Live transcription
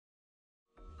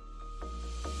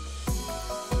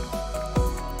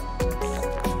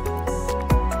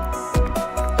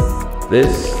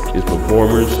This is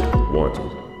Performers Wanted.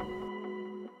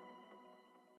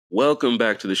 Welcome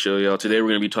back to the show, y'all. Today we're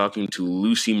going to be talking to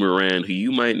Lucy Moran, who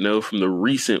you might know from the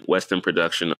recent West End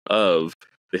production of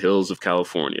The Hills of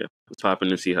California. Let's hop in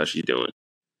and see how she's doing.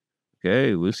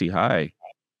 Okay, Lucy, hi.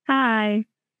 Hi.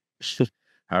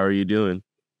 How are you doing?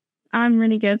 I'm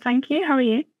really good, thank you. How are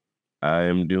you? I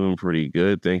am doing pretty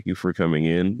good. Thank you for coming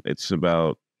in. It's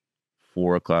about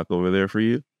 4 o'clock over there for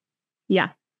you?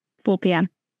 Yeah, 4 p.m.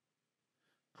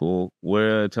 Cool.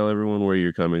 Tell everyone where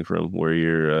you're coming from, where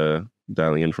you're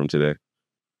dialing in from today.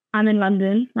 I'm in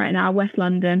London right now, West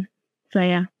London. So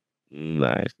yeah.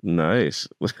 Nice. Nice.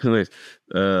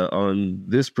 On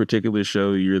this particular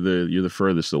show, you're the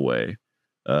furthest away.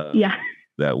 Yeah.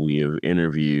 That we have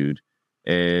interviewed,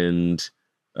 and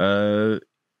we've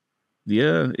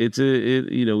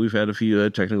had a few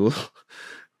technical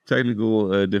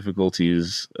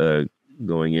difficulties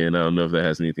going in. I don't know if that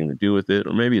has anything to do with it,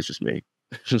 or maybe it's just me.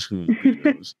 Just who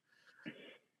knows.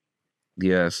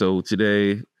 Yeah. So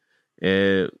today,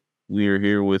 we are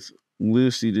here with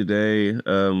Lucy today.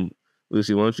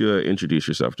 Lucy, why don't you introduce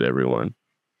yourself to everyone?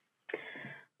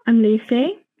 I'm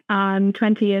Lucy. I'm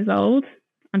 20 years old.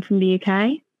 I'm from the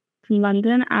UK, from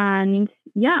London, and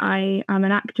yeah, I'm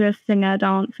an actress, singer,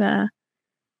 dancer.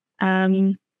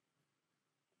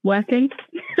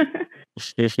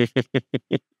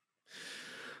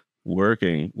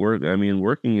 Working.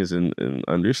 Working is an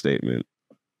understatement,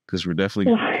 because we're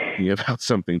definitely talking about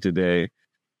something today.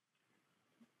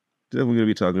 Definitely going to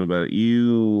be talking about it.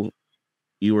 You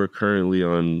are currently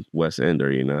on West End,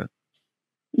 are you not?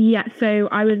 Yeah, so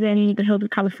I was in The Hills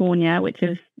of California, which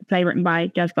is a play written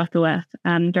by Judge Butterworth,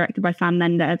 directed by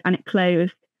Mendez, and it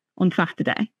closed on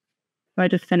Saturday. So I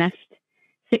just finished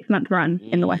 6-month run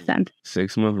in the West End.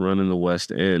 6-month run in the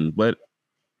West End, but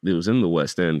it was in the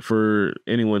West End. For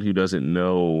anyone who doesn't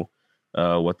know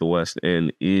what the West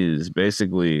End is,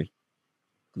 basically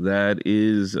that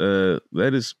is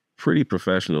pretty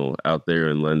professional out there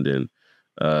in London.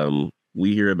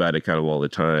 We hear about it kind of all the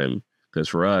time, because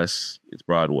for us it's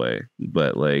Broadway,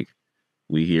 but like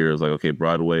we hear it's like, okay,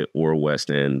 Broadway or West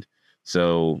End.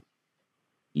 So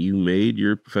you made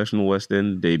your professional West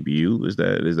End debut, is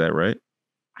that right?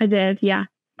 I did, yeah.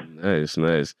 Nice.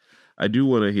 I do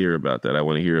want to hear about that. I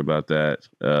want to hear about that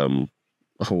a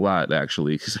lot,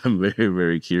 actually, because I'm very,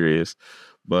 very curious.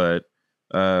 But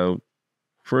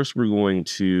first, we're going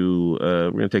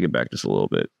to take it back just a little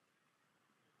bit.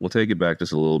 We'll take it back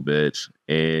just a little bit,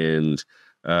 and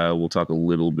we'll talk a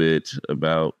little bit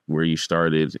about where you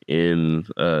started in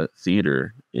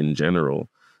theater in general.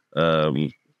 How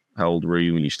old were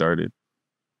you when you started?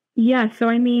 Yeah, so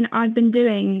I've been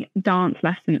doing dance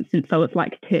lessons since I was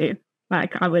like 2.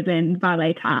 Like I was in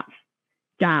ballet, tap,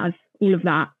 jazz, all of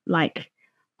that, like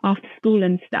after school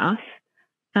and stuff.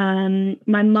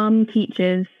 My mum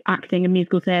teaches acting and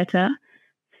musical theatre,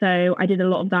 so I did a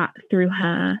lot of that through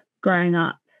her growing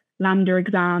up. Lambda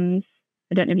exams,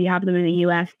 I don't know if you have them in the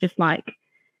US, just like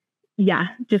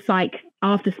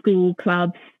after school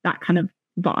clubs, that kind of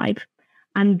vibe.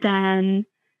 And then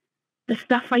the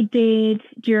stuff I did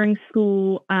during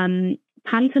school,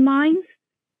 pantomimes.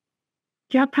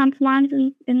 Do you have pantomimes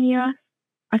in the US?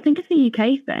 I think it's a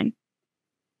UK thing.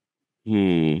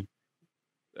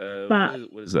 But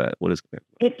what is that? What is that?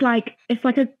 It's like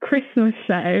a Christmas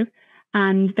show,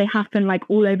 and they happen like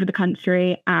all over the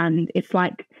country, and it's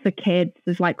like for kids.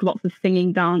 There's like lots of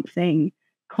singing, dancing,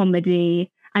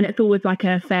 comedy, and it's always like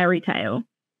a fairy tale,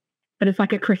 but it's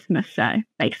like a Christmas show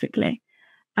basically.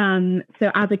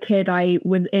 So as a kid, I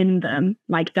was in them,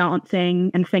 like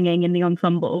dancing and singing in the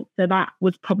ensemble. So that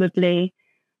was probably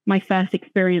my first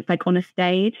experience, like on a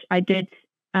stage. I did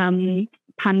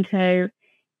panto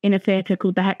in a theatre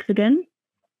called the Hexagon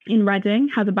in Reading.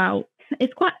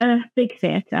 It's quite a big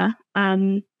theatre.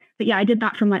 But yeah, I did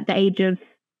that from like the age of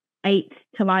 8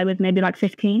 till I was maybe like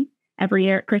 15 every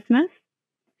year at Christmas.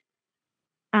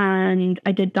 And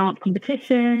I did dance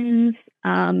competitions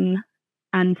and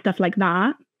stuff like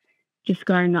that, just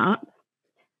growing up.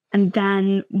 And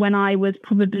then when I was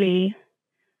probably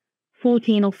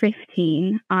 14 or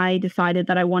 15, I decided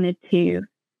that I wanted to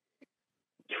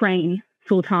train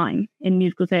full time in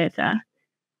musical theatre.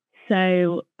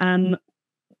 So in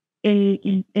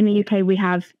the UK, we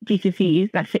have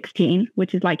GCSEs at 16,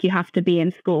 which is like you have to be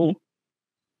in school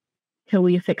till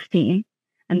you're 16.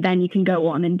 And then you can go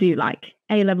on and do like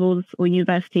A-levels or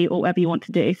university or whatever you want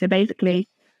to do. So basically,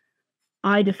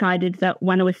 I decided that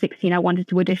when I was 16, I wanted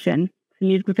to audition for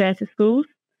musical theatre schools.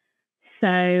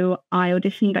 So I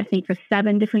auditioned, I think, for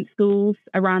 7 different schools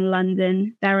around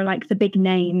London. There are like the big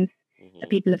names that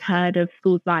people have heard of,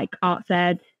 schools like Arts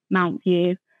Ed, Mount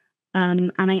View.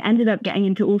 And I ended up getting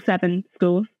into all 7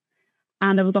 schools,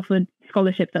 and I was offered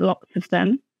scholarships at lots of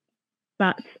them.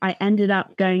 But I ended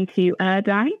up going to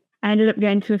Erdang. I ended up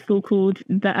going to a school called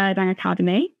the Erdang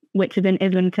Academy, which is in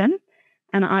Islington.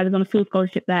 And I was on a full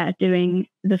scholarship there doing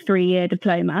the 3-year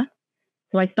diploma.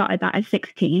 So I started that at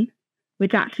 16,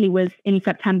 which actually was in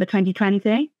September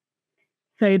 2020.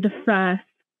 So the first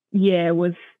year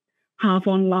was half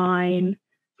online,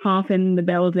 half in the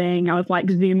building. I was like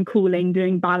Zoom calling,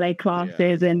 doing ballet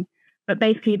classes. But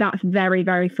basically that's very,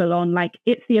 very full on. Like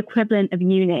it's the equivalent of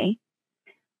uni,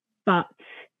 but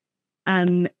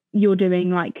you're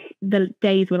doing like the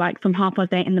days were like from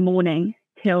 8:30 in the morning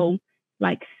till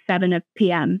like 7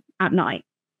 p.m. at night,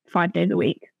 5 days a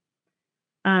week.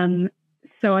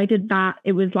 So I did that.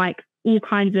 It was like all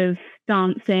kinds of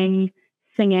dancing,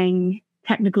 singing,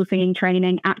 technical singing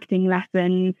training, acting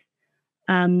lessons,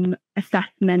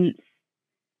 assessments.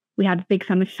 We had big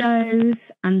summer shows,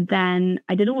 and then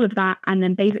I did all of that. And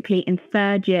then basically in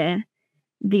 3rd year,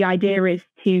 the idea is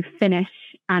to finish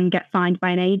and get signed by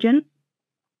an agent.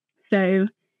 So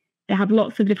they have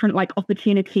lots of different like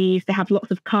opportunities. They have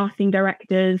lots of casting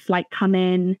directors like come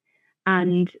in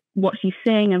and watch you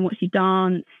sing and watch you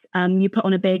dance. You put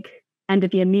on a big end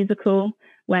of year musical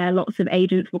where lots of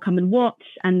agents will come and watch,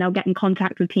 and they'll get in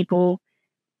contact with people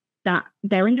that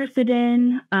they're interested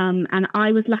in. And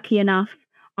I was lucky enough.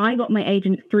 I got my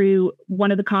agent through one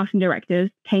of the casting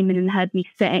directors, came in and heard me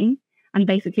sing and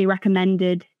basically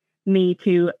recommended me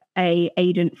to a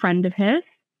agent friend of his.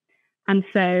 And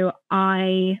so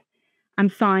I am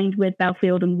signed with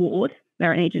Belfield and Ward.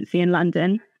 They're an agency in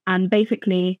London. And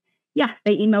basically,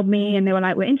 they emailed me and they were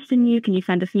like, we're interested in you. Can you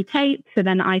send us some tapes? So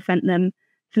then I sent them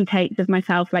some tapes of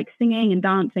myself like singing and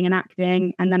dancing and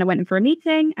acting. And then I went in for a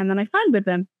meeting and then I signed with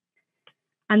them.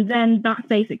 And then that's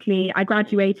basically, I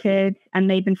graduated and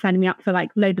they've been sending me up for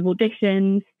like loads of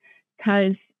auditions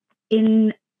because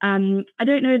I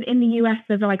don't know, in the US,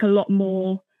 there's like a lot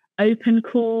more open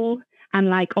call and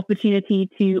like opportunity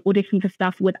to audition for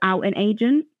stuff without an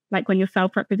agent, like when you're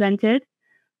self-represented.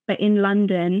 But in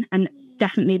London and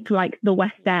definitely to like the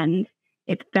West End,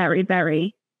 it's very,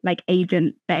 very like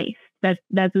agent based.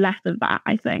 There's less of that,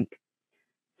 I think.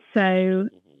 So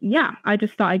I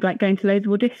just started like going to loads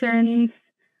of auditions.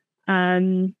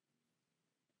 And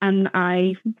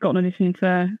I got an audition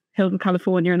for Hills of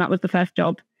California, and that was the first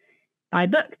job I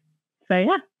booked. So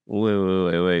yeah.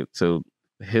 Wait. So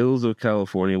Hills of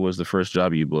California was the first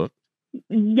job you booked?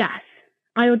 Yes.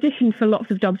 I auditioned for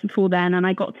lots of jobs before then, and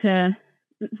I got to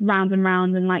rounds and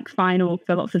rounds and like finals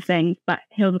for lots of things. But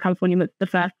Hills of California was the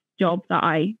first job that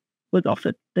I was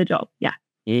offered the job. Yeah.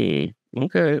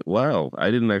 Okay. Wow.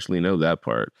 I didn't actually know that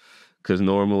part. Because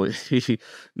normally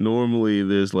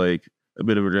there's like a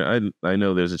bit of a journey. I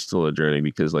know there's still a journey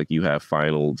because like you have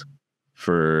finaled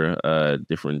for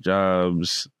different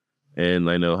jobs, and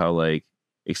I know how like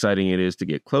exciting it is to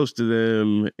get close to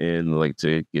them and like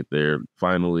to get there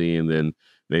finally, and then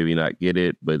maybe not get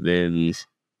it. But then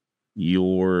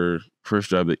your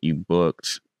first job that you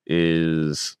booked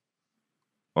is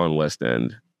on West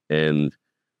End, and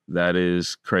that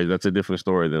is crazy. That's a different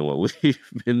story than what we've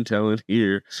been telling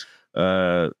here.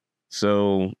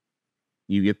 So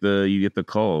you get the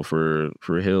call for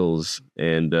Hills,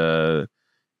 and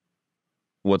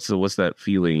what's that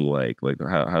feeling like? Like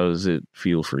how does it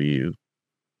feel for you?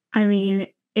 I mean,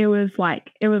 it was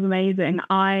amazing.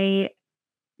 I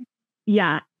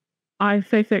was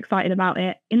so excited about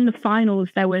it. In the finals,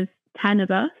 there was 10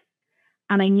 of us,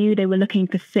 and I knew they were looking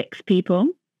for 6 people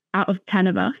out of 10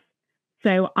 of us.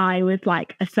 So I was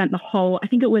like, I spent I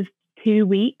think it was 2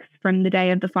 weeks from the day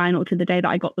of the final to the day that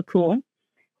I got the call.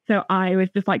 So I was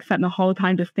just like spent the whole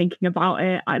time just thinking about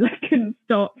it. I like couldn't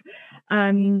stop.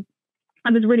 I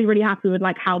was really, really happy with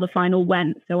like how the final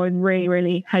went. So I was really,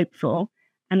 really hopeful.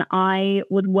 And I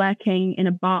was working in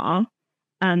a bar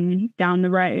down the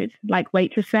road, like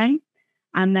waitressing.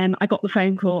 And then I got the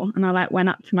phone call and I like went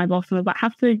up to my boss and was like,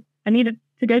 I needed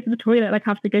to go to the toilet, like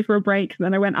have to go for a break. And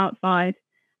then I went outside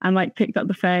and like picked up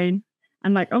the phone.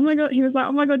 And like, oh my God, he was like,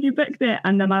 oh my God, you booked it.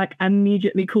 And then I like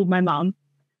immediately called my mum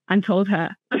and told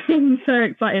her. I'm so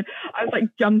excited. I was like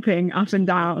jumping up and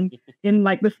down in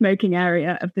like the smoking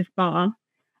area of this bar.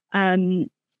 It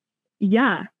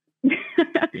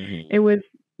was,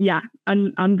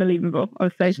 unbelievable. I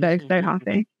was so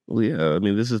happy. Well, yeah, I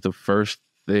mean, this is the first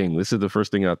thing. This is the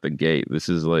first thing out the gate. This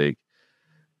is like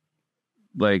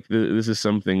this is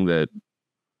something that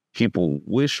people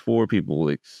wish for,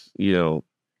 people,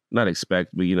 not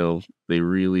expect, but, they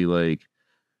really like,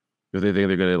 if they think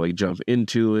they're going to like jump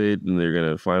into it and they're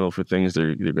going to final for things,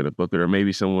 they're going to book it. Or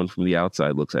maybe someone from the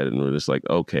outside looks at it and they're just like,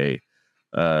 okay,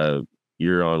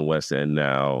 you're on West End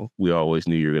now. We always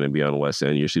knew you're going to be on West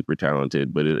End. You're super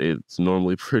talented, but it's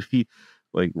normally pretty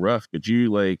like rough. But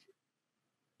you like,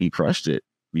 he crushed it.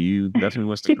 You definitely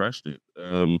must have crushed it.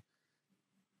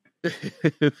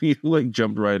 If you like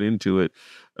jumped right into it,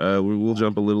 we'll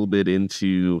jump a little bit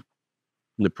into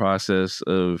the process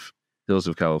of Hills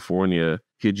of California.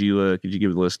 Could you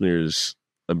give the listeners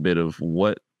a bit of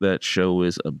what that show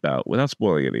is about without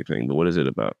spoiling anything? But what is it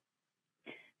about?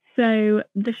 So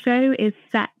the show is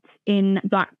set in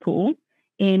Blackpool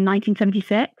in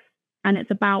 1976, and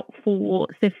it's about 4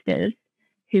 sisters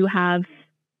who have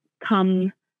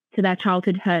come to their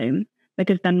childhood home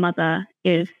because their mother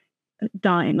is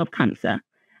dying of cancer.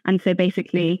 And so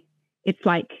basically it's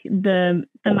like the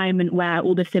moment where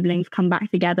all the siblings come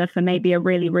back together for maybe a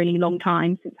really, really long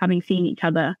time since having seen each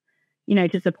other,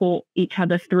 to support each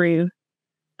other through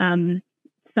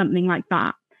something like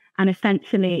that. And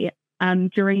essentially,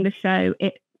 during the show,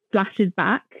 it flashes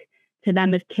back to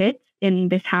them as kids in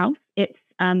this house. It's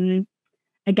a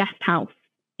guest house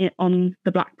on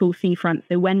the Blackpool seafront.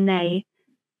 So when they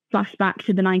flash back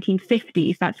to the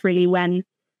 1950s, that's really when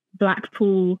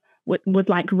Blackpool was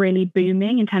like really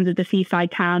booming in terms of the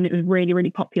seaside town. It was really,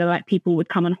 really popular. Like people would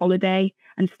come on holiday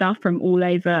and stuff from all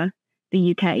over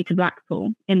the UK to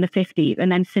Blackpool in the 50s.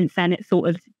 And then since then, it sort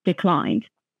of declined.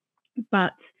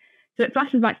 But so it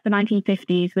flashes back to the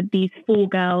 1950s with these 4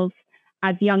 girls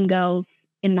as young girls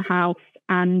in the house.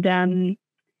 And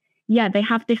they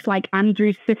have this like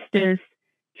Andrew's Sisters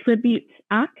tribute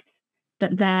act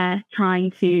that they're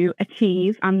trying to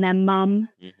achieve. And their mum,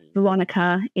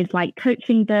 Veronica, is like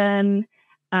coaching them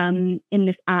in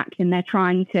this act, and they're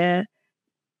trying to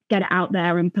get it out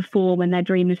there and perform. And their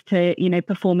dream is to,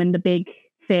 perform in the big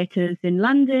theatres in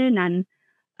London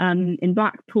and in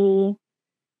Blackpool.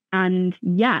 And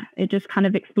it just kind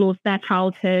of explores their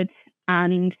childhood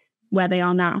and where they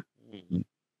are now.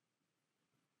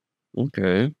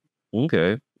 Okay.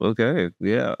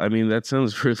 Yeah. I mean, that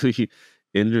sounds really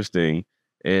interesting.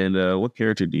 And what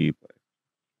character do you play?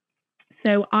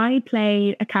 So I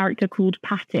play a character called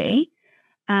Patty,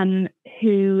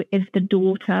 who is the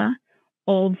daughter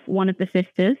of one of the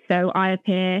sisters. So I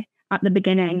appear at the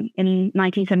beginning in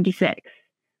 1976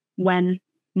 when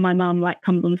my mum like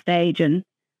comes on stage and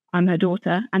I'm her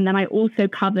daughter. And then I also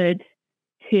covered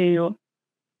 2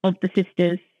 of the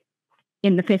sisters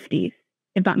in the 50s,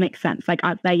 if that makes sense, like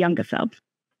as their younger selves.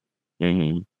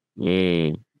 Okay.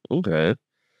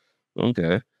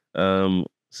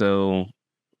 So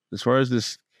as far as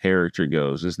this character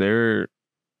goes, is there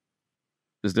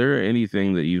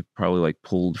anything that you've probably like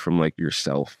pulled from like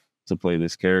yourself to play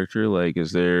this character? Like,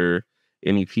 is there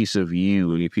any piece of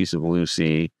you, any piece of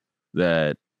Lucy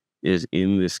that is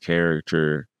in this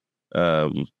character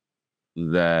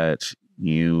that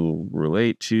you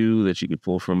relate to, that you could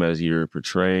pull from as you're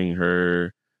portraying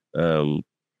her?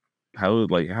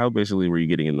 How basically were you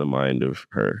getting in the mind of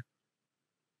her?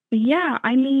 Yeah,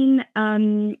 I mean,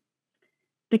 the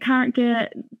character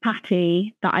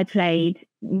Patty that I played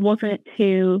it's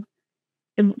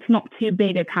not too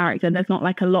big a character. There's not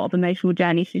like a lot of emotional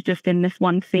journey. She's just in this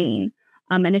one scene.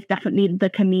 And it's definitely the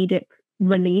comedic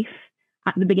relief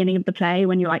at the beginning of the play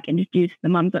when you're like introduced, the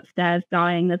mum's upstairs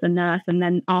dying, there's a nurse, and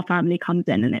then our family comes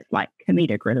in and it's like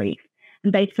comedic relief.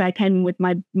 And basically I came with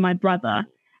my brother,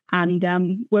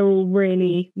 and we're all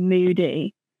really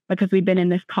moody because we've been in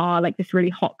this car, like this really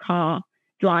hot car,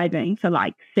 driving for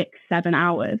like 6-7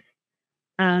 hours.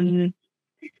 And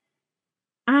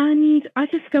I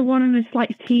just go on and just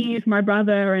like tease my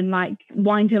brother and like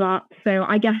wind him up. So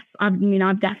I guess I've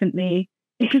definitely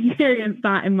experienced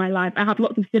that in my life. I have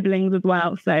lots of siblings as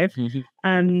well. So,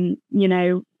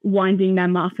 winding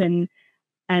them up and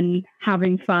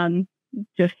having fun,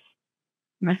 just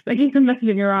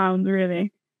messing around,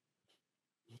 really.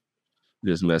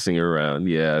 Just messing around.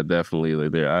 Yeah, definitely.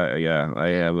 Like I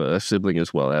have a sibling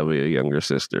as well. I have a younger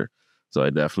sister. So I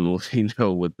definitely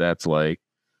know what that's like.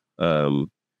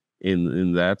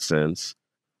 In that sense.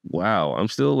 Wow. I'm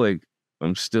still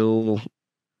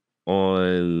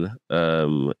on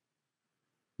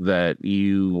that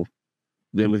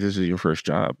then this is your first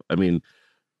job. I mean,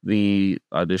 the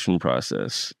audition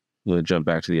process. I'm gonna jump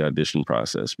back to the audition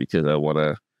process because I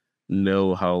wanna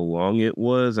know how long it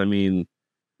was. I mean,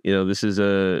 this is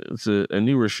it's a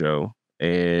newer show,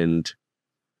 and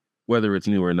whether it's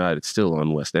new or not, it's still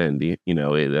on West End.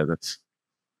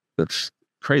 That's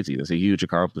crazy. That's a huge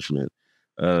accomplishment.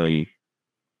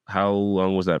 How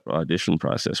long was that audition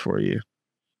process for you?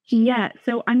 Yeah,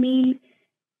 so I mean,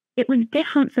 it was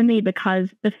different for me because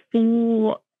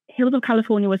before Hills of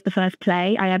California was the first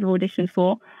play I ever auditioned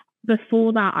for.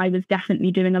 Before that, I was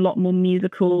definitely doing a lot more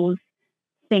musicals,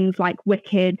 things like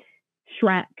Wicked,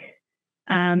 Shrek,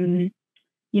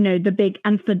 the big,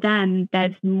 and for them,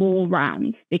 there's more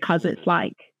rounds because it's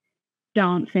like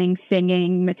dancing,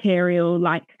 singing material.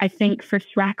 Like, I think for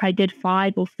Shrek, I did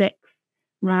 5 or 6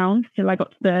 rounds till I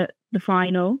got to the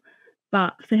final.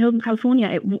 But for Hilton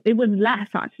California, it was less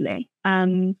actually.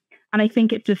 And I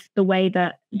think it's just the way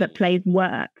that plays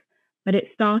work. But it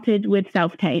started with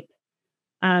self-tape.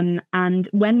 And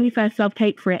when we first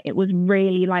self-taped for it, it was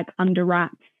really like under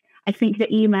wraps. I think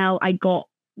the email I got,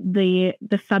 the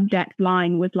subject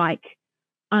line was like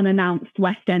unannounced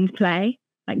West End play.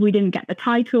 Like, we didn't get the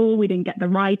title, we didn't get the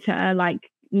writer,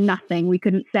 like nothing. We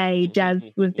couldn't say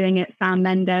Jez was doing it, Sam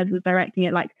Mendez was directing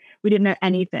it. Like, we didn't know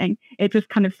anything. It just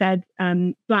kind of said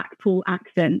Blackpool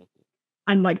accent,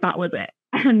 and like that was it.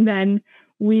 And then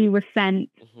we were sent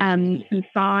some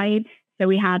sides. So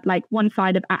we had like one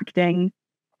side of acting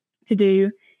to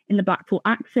do in the Blackpool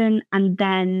accent, and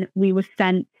then we were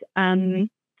sent a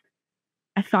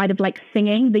side of like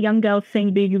singing. The young girls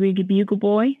sing Boogie Woogie Bugle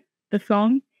Boy, the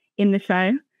song in the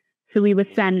show. So we were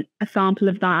sent a sample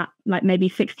of that, like maybe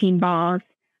 16 bars,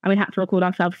 and we had to record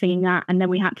ourselves singing that, and then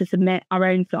we had to submit our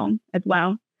own song as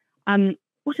well.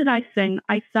 What did I sing?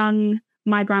 I sung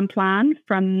My Grand Plan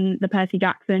from the Percy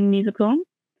Jackson musical,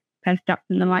 Percy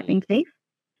Jackson and the Lightning Thief.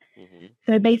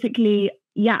 So basically,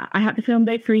 yeah, I had to film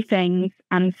those 3 things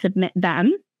and submit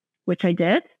them, which I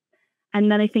did.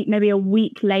 And then I think maybe a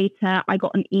week later, I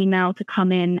got an email to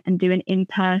come in and do an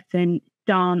in-person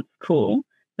dance call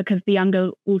because the young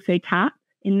girl also tapped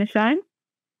in the show.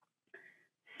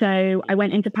 So I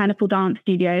went into Pineapple Dance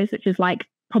Studios, which is like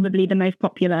probably the most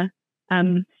popular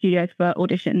studios for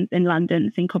auditions in London.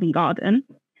 It's in Covent Garden.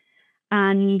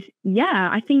 And yeah,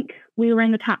 I think we were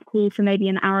in the tap call for maybe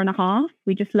an hour and a half.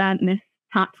 We just learned this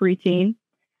tap routine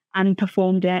and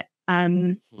performed it.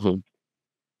 But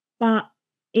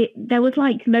there was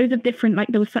like loads of different, like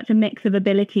there was such a mix of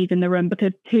abilities in the room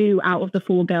because 2 out of the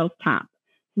 4 girls tap.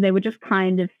 So they were just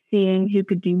kind of seeing who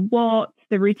could do what.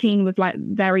 The routine was like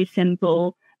very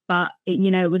simple, but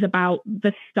it was about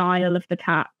the style of the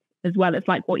tap as well as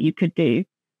like what you could do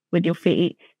with your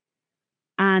feet.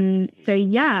 And so,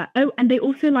 yeah. Oh, and they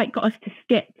also like got us to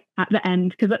skip at the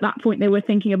end because at that point they were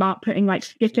thinking about putting like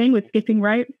skipping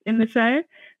ropes in the show.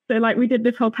 So like we did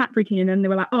this whole tap routine and they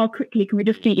were like, oh, quickly, can we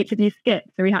just teach you to do skip?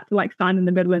 So we had to like stand in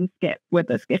the middle and skip with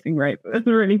the skipping rope. It was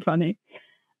really funny.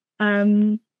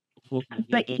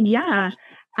 But yeah.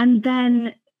 And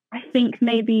then I think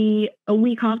maybe a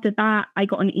week after that, I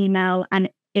got an email and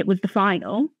it was the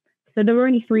final. So there were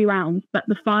only 3 rounds, but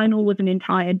the final was an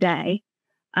entire day.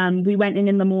 We went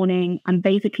in the morning and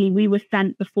basically we were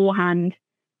sent beforehand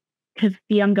because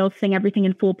the young girls sing everything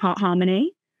in 4-part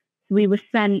harmony. We were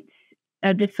sent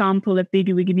this sample of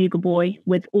Boogie Woogie Bugle Boy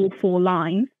with all 4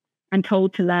 lines and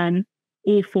told to learn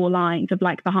all 4 lines of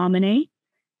like the harmony.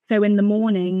 So in the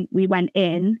morning we went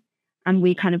in and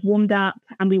we kind of warmed up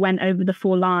and we went over the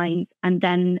 4 lines, and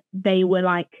then they were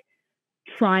like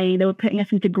they were putting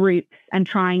us into groups and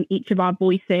trying each of our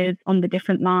voices on the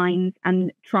different lines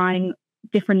and trying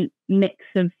different mix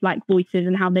of like voices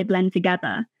and how they blend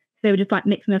together. So they were just like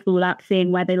mixing us all up,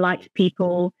 seeing where they liked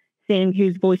people, seeing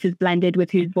whose voices blended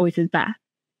with whose voices best,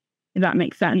 if that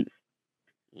makes sense.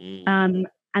 And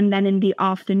then in the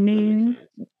afternoon,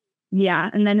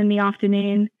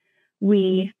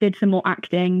 we did some more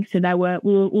acting. So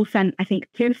we were all sent, I think,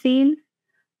 2 scenes.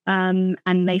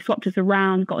 And they swapped us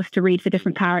around, got us to read for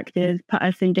different characters, put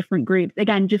us in different groups.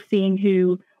 Again, just seeing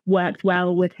who worked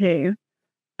well with who.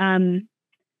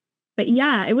 But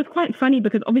yeah, it was quite funny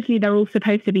because obviously they're all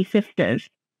supposed to be sisters.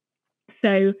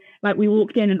 So like we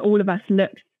walked in and all of us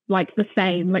looked like the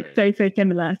same, like so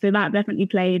similar. So that definitely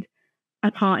played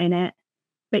a part in it.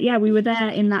 But yeah, we were there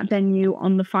in that venue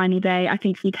on the final day, I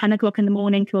think from 10 o'clock in the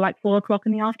morning till like 4 o'clock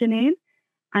in the afternoon.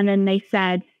 And then they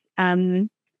said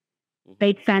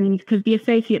they'd send, because the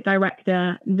associate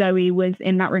director, Zoe, was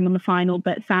in that room on the final,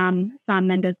 but Sam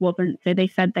Mendez wasn't. So they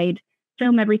said they'd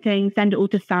film everything, send it all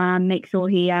to Sam, make sure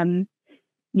he, had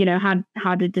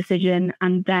a decision.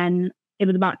 And then it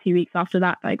was about 2 weeks after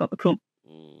that I got the call.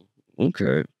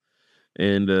 Okay.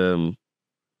 And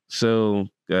so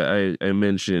I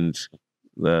mentioned,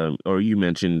 or you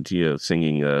mentioned,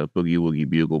 singing Boogie Woogie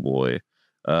Bugle Boy,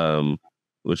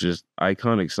 which is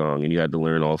iconic song, and you had to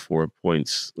learn all 4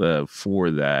 points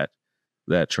for that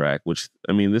track. Which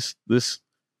the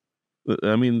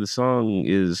song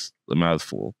is a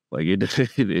mouthful. Like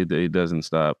it doesn't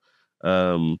stop.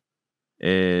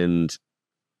 And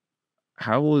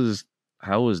how was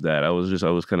that? I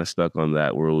was kind of stuck on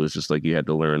that, where it was just like you had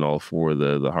to learn all 4 of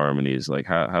the harmonies. Like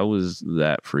how was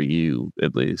that for you,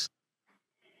 at least?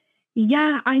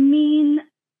 Yeah, I mean,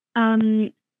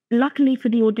 Luckily for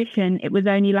the audition, it was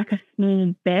only like a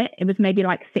small bit. It was maybe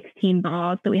like 16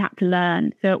 bars that we had to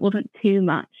learn, so it wasn't too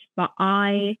much. But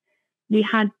we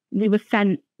were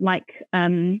sent like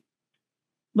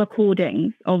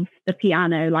recordings of the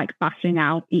piano like bashing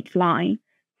out each line.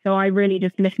 So I really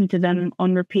just listened to them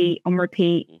on repeat, on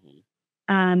repeat.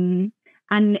 And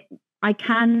I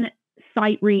can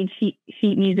sight read sheet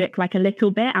music like a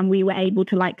little bit, and we were able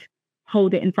to like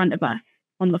hold it in front of us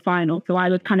on the final. So I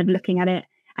was kind of looking at it,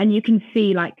 and you can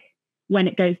see like when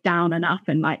it goes down and up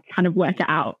and like kind of work it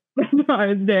out. That's what I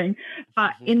was doing.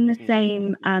 But in the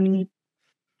same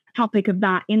topic of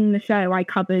that, in the show, I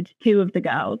covered two of the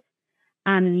girls,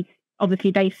 and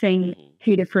obviously they sing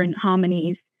two different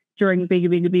harmonies during Bigger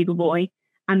Bigger Bigger Boy,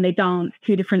 and they dance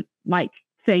two different like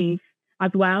things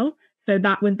as well. So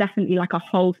that was definitely like a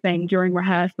whole thing during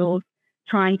rehearsals,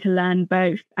 trying to learn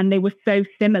both. And they were so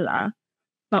similar,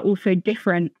 but also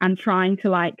different, and trying to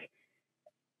like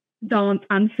dance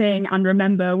and sing and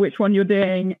remember which one you're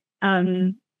doing.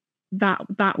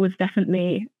 That was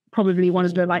definitely probably one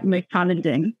of the like most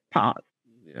challenging parts.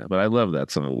 Yeah, but I love that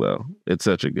song though. It's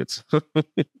such a good song.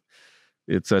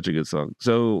 It's such a good song.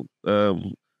 So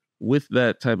with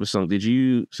that type of song,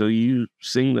 you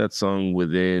sing that song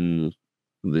within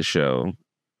the show?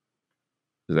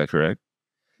 Is that correct?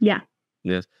 Yeah.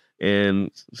 Yes. And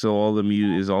so all the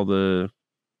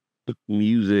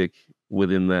music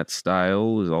within that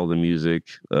style is all the music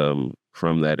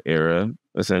from that era,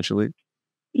 essentially?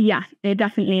 Yeah, it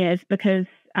definitely is, because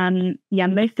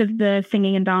most of the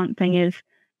singing and dancing is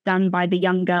done by the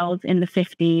young girls in the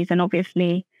 50s, and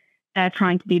obviously they're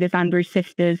trying to do this Andrews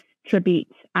Sisters tribute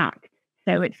act.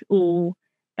 So it's all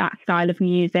that style of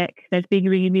music. There's Big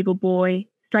Regal Boy,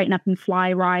 Straighten Up and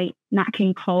Fly Right, Nat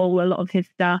King Cole, a lot of his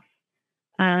stuff.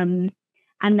 And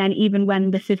then even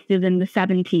when the sisters in the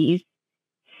 70s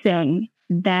sing,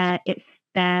 they're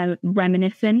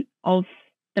reminiscent of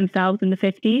themselves in the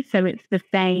 50s. So it's the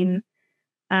same,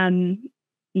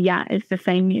 it's the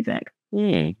same music.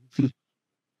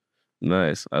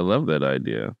 Nice. I love that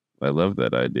idea.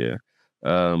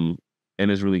 And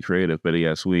it's really creative. But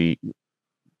yes, we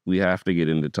have to get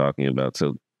into talking about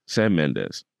Sam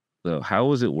Mendez. So how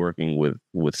was it working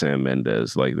with Sam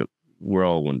Mendez? Like we're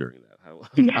all wondering that.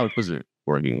 How was it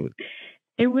working with?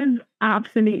 It was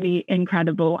absolutely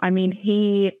incredible. I mean,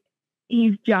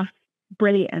 he's just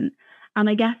brilliant. And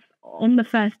I guess on the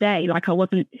first day, like I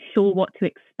wasn't sure what to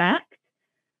expect,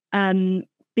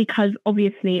 because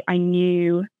obviously I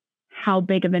knew how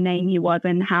big of a name he was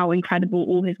and how incredible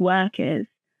all his work is.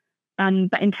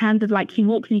 But in terms of like, he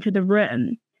walks into the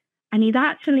room and he's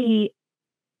actually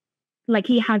like,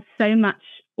 he has so much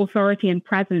authority and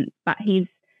presence, but he's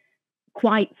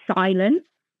quite silent.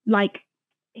 Like,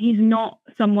 he's not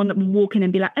someone that will walk in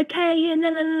and be like, okay,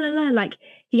 and like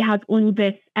he has all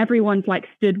this, everyone's like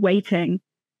stood waiting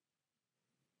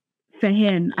for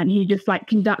him, and he just like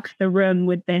conducts the room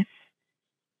with this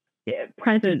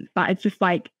presence that is just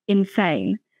like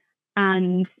insane.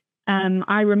 And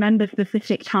I remember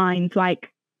specific times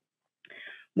like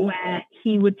where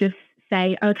he would just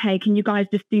say, okay, can you guys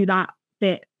just do that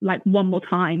bit like one more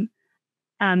time?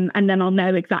 And then I'll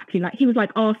know exactly, like, he was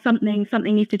like, oh, something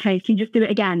needs to change. Can you just do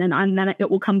it again? And then it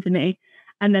will come to me.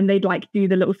 And then they'd like do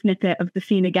the little snippet of the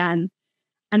scene again.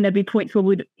 And there'd be points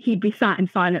where he'd be sat in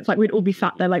silence. Like we'd all be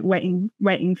sat there like waiting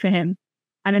for him.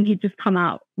 And then he'd just come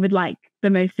out with like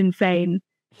the most insane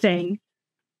thing.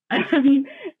 I mean,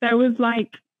 there was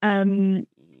like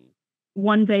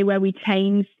one day where we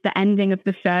changed the ending of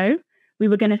the show. We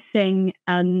were going to sing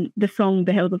the song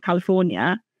The Hills of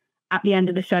California at the end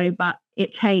of the show, but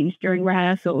it changed during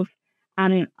rehearsals.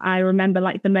 And I remember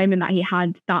like the moment that he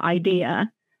had that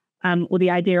idea, or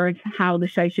the idea of how the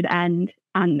show should end,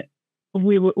 and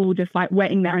we were all just like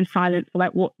waiting there in silence for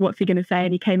like, what's he going to say?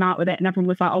 And he came out with it and everyone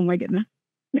was like, oh my goodness.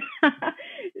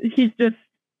 He's just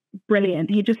brilliant.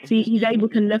 He's able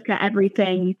to look at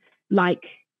everything, like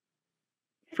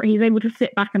he's able to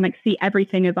sit back and like see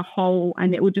everything as a whole,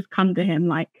 and it will just come to him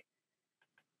like,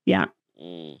 yeah.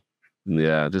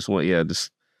 Just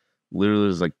literally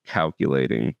is like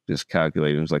calculating. It's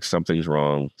like something's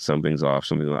wrong, something's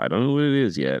off, I don't know what it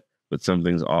is yet, but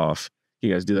something's off.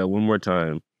 You guys do that one more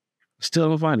time. Still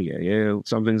haven't found it yet. Yeah,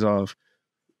 something's off.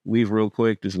 Leave real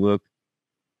quick, just look.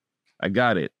 I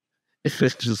got it. It's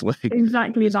just like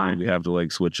exactly that. We have to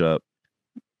like switch up.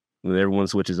 And everyone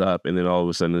switches up, and then all of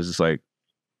a sudden it's just like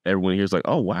everyone here's like,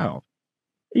 oh wow.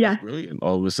 Yeah. Brilliant.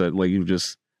 All of a sudden, like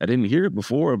I didn't hear it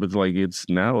before, but like it's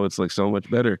like so much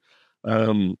better.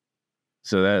 So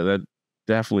that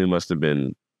definitely must have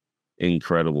been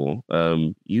incredible.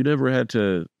 You never had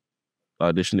to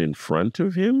audition in front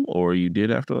of him, or you did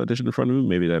have to audition in front of him?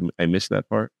 Maybe that I missed that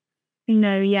part.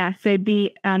 No, yeah. So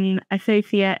the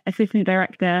assistant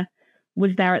director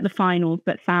was there at the finals,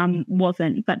 but Sam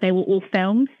wasn't. But they were all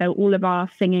filmed, so all of our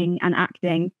singing and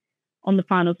acting on the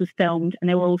finals was filmed, and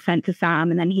they were all sent to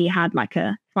Sam, and then he had like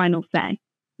a final say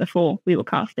before we were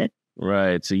casted.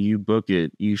 Right. So you book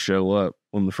it, you show up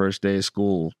on the first day of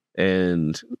school,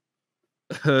 and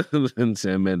and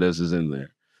Sam Mendez is in there.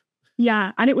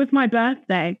 Yeah, and it was my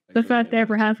birthday. The first day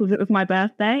of rehearsals, it was my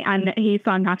birthday, and he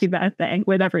sung "Happy Birthday"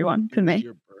 with everyone to me.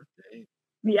 Your birthday?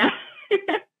 Yeah.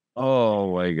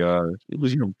 Oh my god, it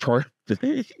was your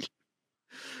birthday.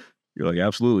 You're like,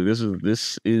 absolutely.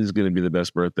 This is going to be the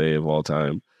best birthday of all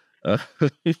time.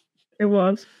 It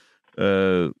was.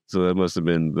 So that must have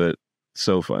been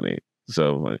so funny,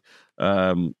 so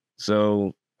funny.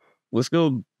 So let's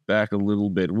go back a little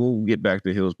bit. We'll get back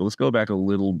to Hills, but let's go back a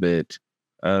little bit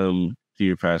to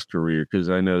your past career, because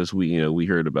I noticed we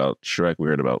heard about Shrek, we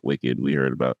heard about Wicked, we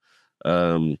heard about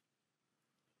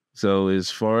so as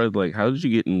far as like, how did you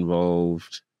get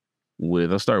involved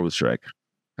with? I'll start with Shrek.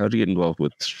 How did you get involved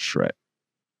with Shrek?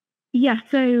 Yeah,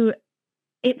 so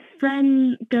it's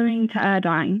from going to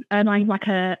Erdine. Erdine's like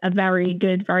a very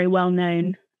good, very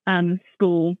well-known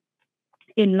school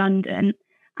in London.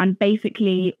 And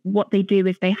basically what they do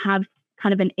is they have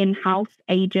kind of an in-house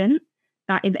agent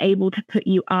that is able to put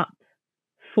you up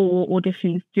for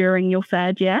auditions during your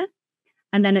third year.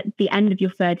 And then at the end of your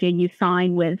third year, you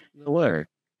sign with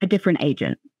a different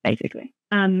agent, basically.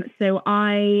 So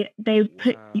they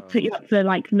put you up for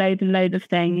like loads and loads of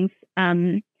things.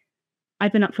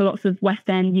 I've been up for lots of West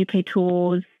End UK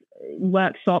tours,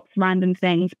 workshops, random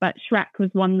things, but Shrek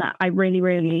was one that I really,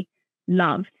 really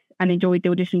loved and enjoyed the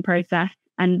audition process.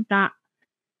 And that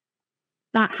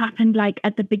happened like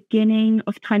at the beginning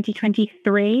of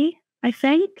 2023, I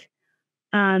think.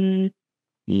 Yeah,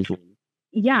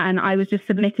 and I was just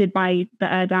submitted by the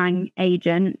Erdang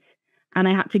agent, and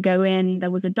I had to go in.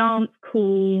 There was a dance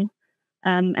call,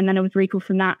 and then I was recalled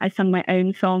from that. I sung my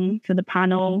own song for the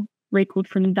panel. Recalled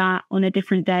from that. On a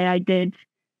different day, I did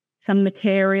some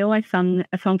material. I sung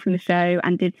a song from the show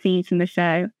and did scenes from the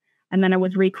show. And then I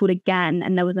was recalled again,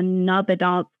 and there was another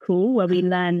dance call where we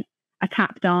learned a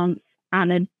tap dance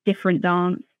and a different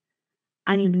dance.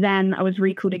 And then I was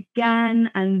recalled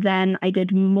again, and then I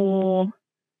did more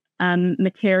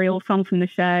material, song from the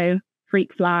show,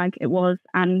 Freak Flag it was,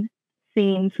 and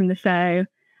scenes from the show.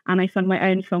 And I sung my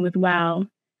own song as well.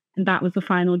 And that was the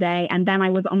final day. And then I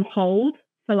was on hold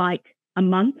for like a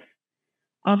month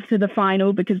after the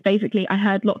final, because basically I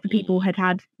heard lots of people had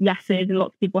yeses and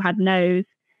lots of people had no's.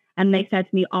 And they said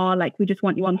to me, like, we just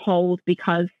want you on hold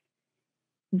because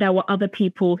there were other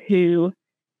people who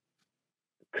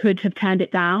could have turned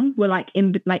it down, were like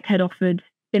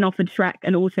been offered Shrek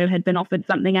and also had been offered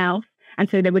something else. And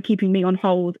so they were keeping me on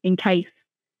hold in case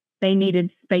they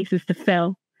needed spaces to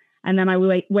fill. And then I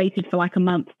waited for like a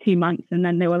month, 2 months, and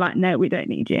then they were like, no, we don't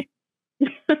need you.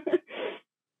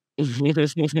 No,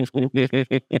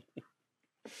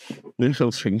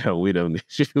 we don't need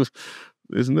you.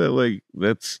 Isn't that like,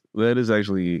 that is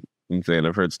actually insane.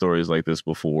 I've heard stories like this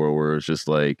before where it's just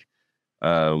like,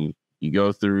 you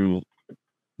go through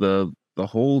the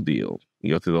whole deal.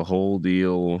 You go through the whole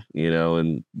deal,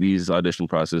 and these audition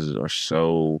processes are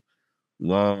so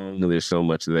long. There's so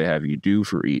much that they have you do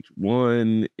for each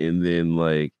one. And then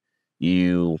like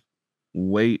you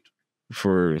wait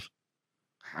for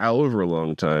however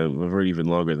long time, or even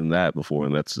longer than that before,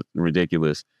 and that's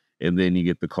ridiculous. And then you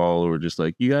get the call or just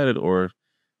like, you got it, or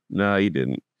nah, you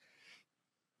didn't.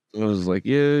 I was like,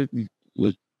 yeah,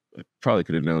 I probably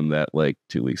could have known that like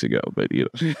 2 weeks ago, but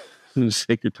just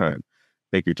take your time.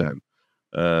 Take your time.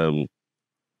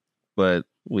 But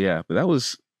yeah, but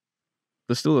that's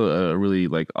still a really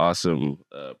like awesome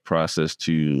process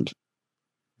to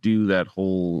do that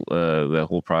whole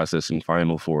process and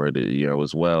final for it,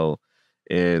 as well.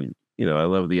 And I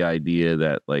love the idea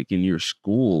that like in your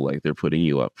school, like they're putting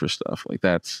you up for stuff like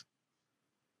that's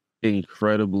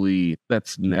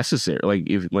necessary. Like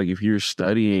if you're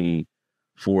studying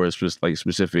for a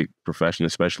specific profession,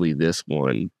 especially this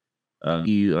one,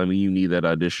 you need that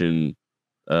audition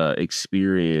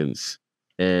experience,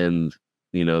 and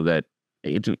that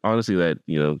agent, honestly,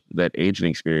 that agent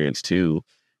experience too,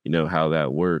 how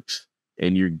that works,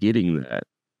 and you're getting that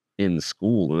in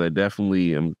school, and that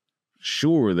definitely, I'm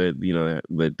sure that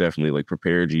that definitely like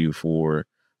prepared you for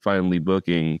finally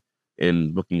booking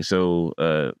so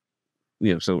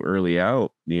so early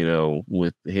out,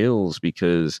 with Hills,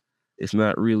 because it's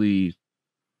not really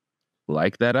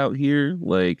like that out here.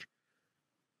 Like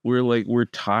we're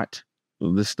taught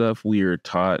the stuff we are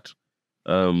taught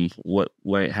what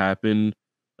might happen,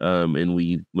 and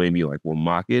we maybe like will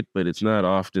mock it, but it's not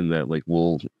often that like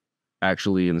we'll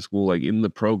actually in school, like in the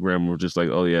program, we're just like,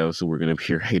 oh yeah, so we're gonna be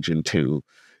your agent too,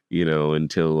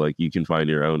 until like you can find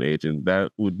your own agent.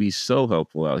 That would be so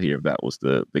helpful out here if that was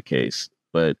the case,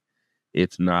 but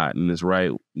it's not. And it's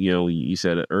right, you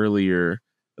said it earlier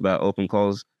about open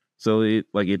calls. So it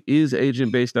is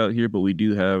agent based out here, but we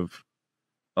do have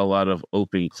a lot of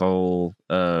open call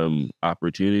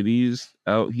opportunities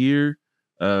out here.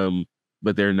 Um,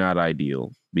 but they're not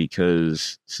ideal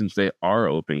because since they are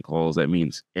open calls, that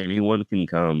means anyone can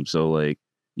come. So like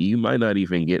you might not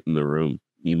even get in the room.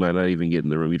 You might not even get in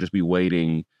the room. You just be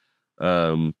waiting.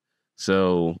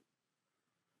 So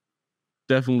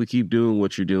definitely keep doing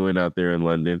what you're doing out there in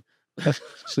London.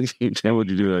 Keep doing what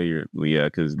you're doing out here. Yeah,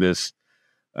 because this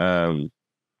um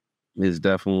is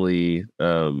definitely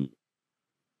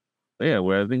yeah,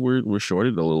 where I think we're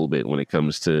shorted a little bit when it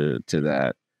comes to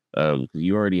that. 'Cause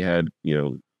you already had,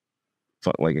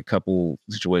 like a couple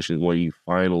situations where you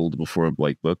finaled before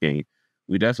like booking.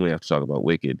 We definitely have to talk about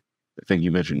Wicked. I think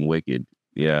you mentioned Wicked.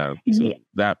 Yeah. So Yeah.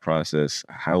 that process,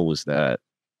 how was that?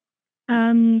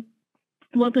 Um,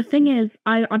 well, the thing is,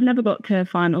 I've never got to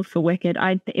finals for Wicked.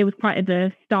 It was quite at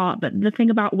the start, but the thing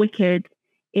about Wicked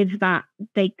is that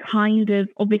they kind of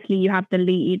obviously you have the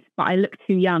leads, but I look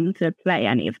too young to play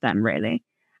any of them really.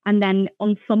 And then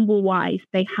ensemble wise,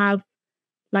 they have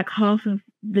like half of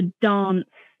the dance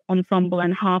ensemble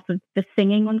and half of the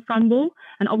singing ensemble.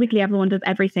 And obviously everyone does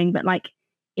everything, but like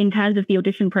in terms of the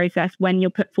audition process, when you're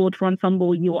put forward for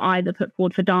ensemble, you're either put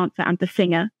forward for dancer and for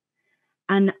singer.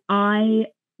 And I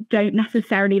don't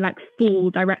necessarily like fall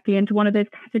directly into one of those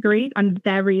categories. I'm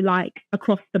very like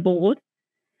across the board.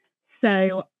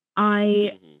 So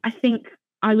I think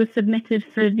I was submitted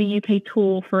for the UK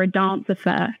tour for a dancer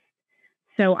first.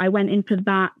 So I went into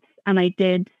that and I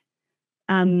did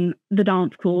the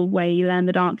dance call where you learn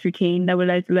the dance routine. There were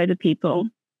loads of people.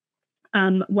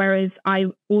 Whereas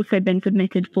I've also been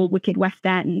submitted for Wicked West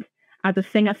End as a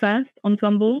singer first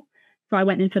ensemble. So I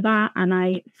went into that and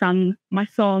I sung my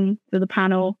song to the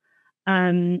panel.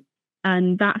 And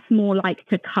that's more like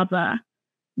to cover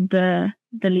the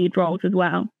lead roles as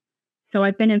well. So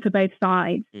I've been in for both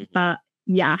sides, but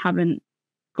yeah, I haven't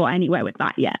got anywhere with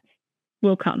that yet.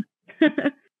 Will come.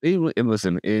 And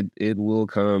listen, it will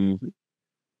come.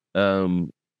 And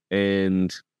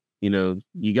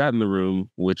you got in the room,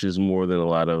 which is more than a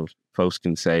lot of folks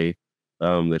can say.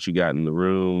 That you got in the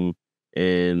room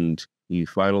and you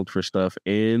finaled for stuff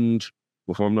and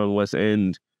performed on West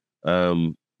End.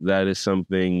 That is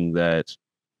something that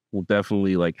will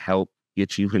definitely like help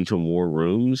get you into more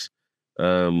rooms.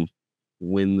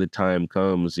 When the time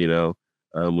comes,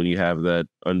 when you have that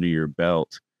under your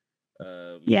belt.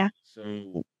 Yeah.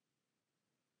 So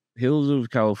Hills of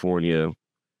California,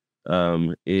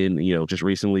 just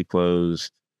recently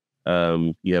closed.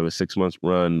 You have a 6 month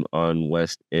run on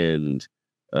West End.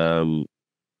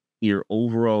 Your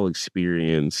overall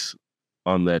experience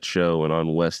on that show and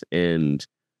on West End,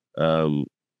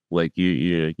 like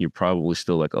you're probably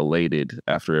still like elated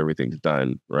after everything's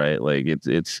done, right? Like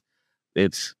it's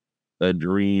a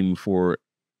dream for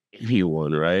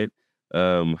anyone, right?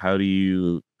 How are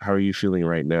you feeling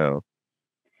right now?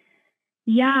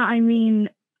 Yeah, I mean,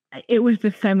 it was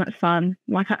just so much fun.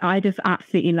 Like I just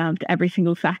absolutely loved every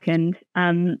single second.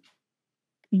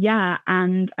 Yeah,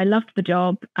 and I loved the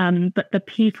job. But the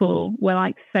people were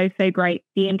like so great.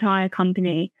 The entire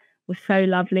company was so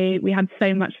lovely. We had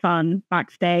so much fun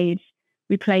backstage.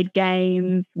 We played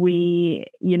games. We,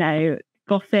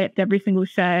 gossiped every single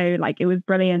show. Like it was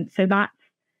brilliant. So that's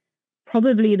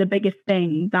probably the biggest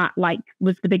thing that like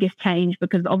was the biggest change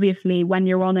because obviously when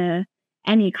you're on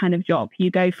any kind of job,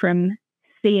 you go from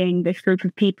seeing this group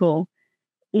of people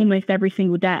almost every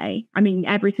single day. I mean,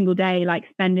 every single day, like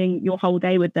spending your whole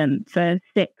day with them for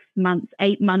 6 months,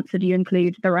 8 months if you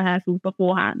include the rehearsals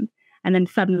beforehand. And then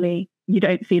suddenly you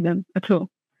don't see them at all.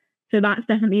 So that's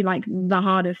definitely like the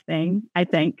hardest thing, I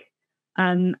think.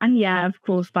 And yeah, of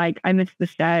course, like I missed the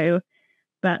show,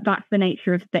 but that's the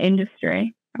nature of the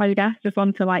industry, I guess. Just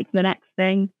on to like the next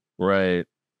thing. Right,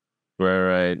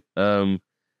 right. And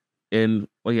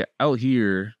well, yeah, out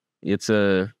here it's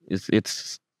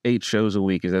 8 shows a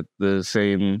week. Is that the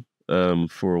same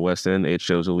for West End? 8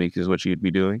 shows a week is what you'd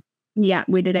be doing? Yeah,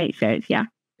 we did 8 shows. Yeah.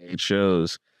 8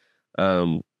 shows,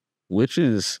 which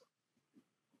is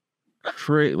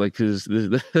great. Like, cause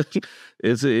it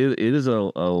is a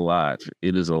lot.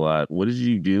 It is a lot. What did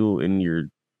you do in your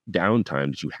downtime?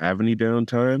 Did you have any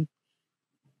downtime?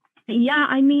 Yeah,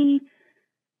 I mean,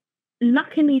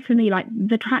 luckily for me, like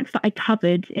the tracks that I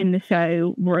covered in the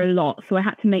show were a lot. So I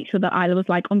had to make sure that I was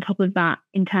like on top of that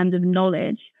in terms of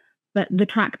knowledge. But the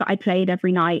track that I played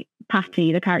every night,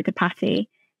 Patty, the character Patty,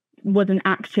 wasn't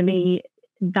actually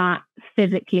that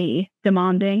physically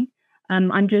demanding.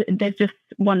 There's just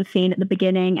one scene at the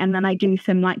beginning, and then I do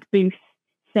some like booth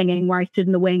singing where I stood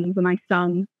in the wings and I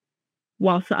sung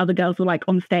whilst the other girls were like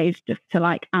on stage just to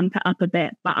like amp it up a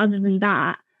bit. But other than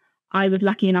that, I was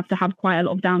lucky enough to have quite a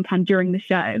lot of downtime during the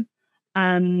show.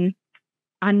 And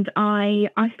I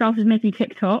started making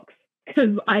TikToks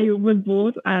because I was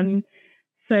bored.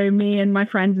 So me and my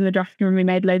friends in the dressing room, we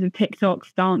made loads of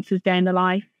TikToks, dances, day in the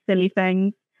life, silly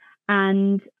things.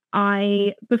 And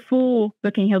before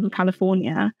booking Hills of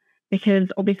California, because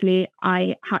obviously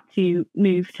I had to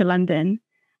move to London,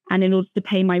 and in order to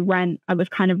pay my rent, I was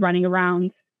kind of running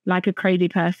around like a crazy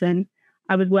person.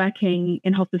 I was working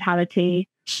in hospitality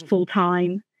full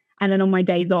time. And then on my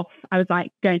days off, I was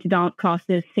like going to dance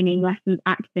classes, singing lessons,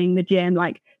 acting, the gym,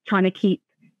 like trying to keep,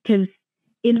 because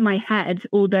in my head,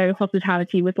 although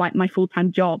hospitality was like my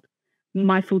full-time job's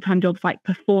like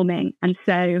performing. And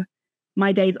so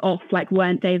my days off like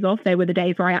weren't days off. They were the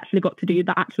days where I actually got to do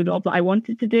the actual job that I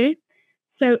wanted to do.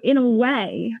 So in a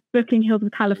way, booking Hills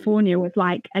of California was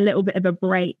like a little bit of a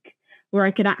break where I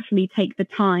could actually take the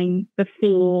time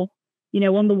before,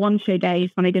 on the one show days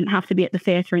when I didn't have to be at the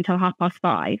theatre until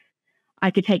 5:30,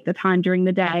 I could take the time during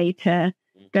the day to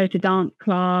go to dance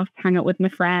class, hang out with my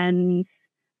friends,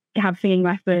 have singing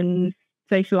lessons,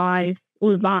 socialize,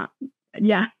 all of that.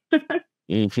 Yeah.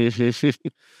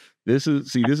 This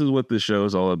is what the show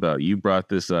is all about. You brought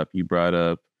this up. You brought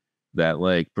up that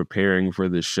like preparing for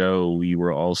the show, you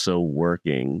were also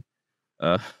working.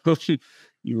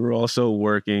 You were also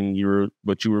working.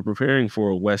 But you were preparing for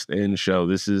a West End show.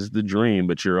 This is the dream,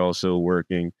 but you're also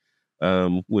working,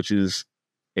 which is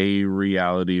a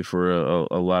reality for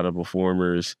a lot of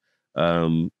performers.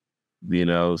 So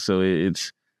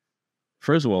it's,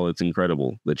 first of all, it's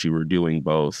incredible that you were doing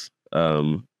both,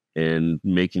 and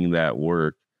making that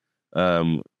work.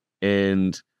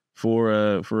 And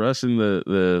for us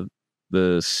in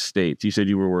the States, you said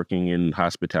you were working in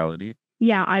hospitality.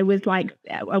 Yeah, I was like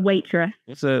a waitress.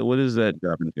 What does that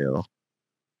job entail?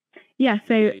 Yeah,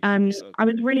 so I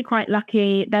was really quite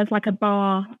lucky. There's like a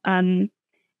bar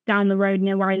down the road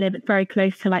near where I live. It's very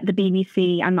close to like the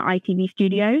BBC and the ITV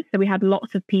studios. So we had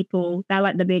lots of people. They're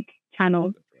like the big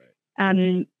channels.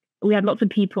 We had lots of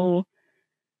people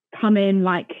come in.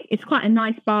 Like it's quite a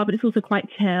nice bar, but it's also quite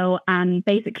chill. And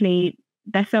basically,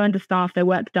 they're so understaffed. They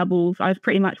work doubles. I was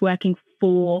pretty much working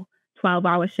 4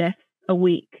 12-hour shifts a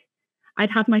week. I'd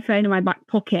have my phone in my back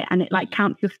pocket and it like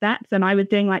counts your steps, and I was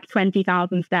doing like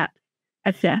 20,000 steps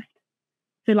a shift.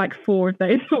 So like 4 of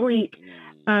those a week.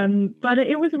 But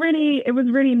it was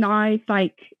really nice.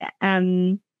 Like,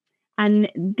 and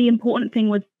the important thing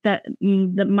was that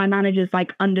my managers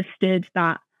like understood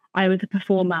that I was a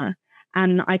performer,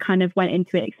 and I kind of went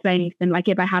into it explaining to them, like,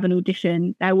 if I have an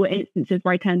audition, there were instances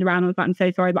where I turned around and was like, I'm so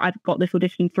sorry, but I've got this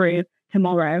audition through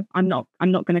tomorrow. I'm not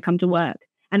going to come to work.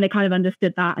 And they kind of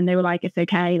understood that, and they were like, it's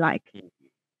okay. Like,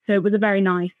 so it was a very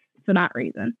nice for that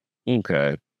reason.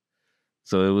 Okay.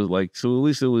 So it was like, so at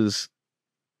least it was,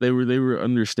 they were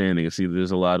understanding. See,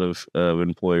 there's a lot of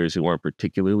employers who aren't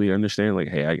particularly understanding. Like,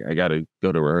 hey, I got to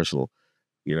go to rehearsal.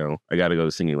 I got to go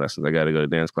to singing lessons. I got to go to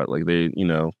dance class. Like they're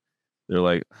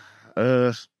like,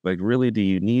 like, really, do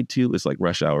you need to? It's like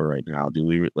rush hour right now. Do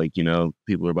we like,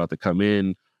 people are about to come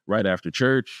in right after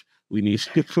church. We need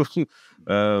to,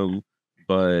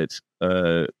 but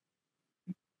yeah,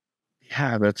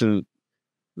 that's the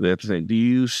thing. Do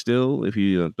you still, if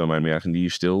you don't mind me asking, do you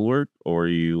still work, or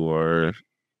you are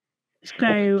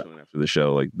so after the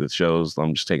show? Like the shows,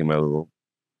 I'm just taking my little.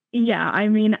 Yeah, I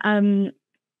mean,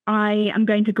 I am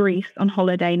going to Greece on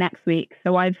holiday next week,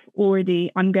 so and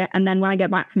then when I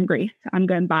get back from Greece, I'm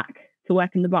going back to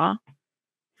work in the bar.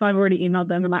 So I've already emailed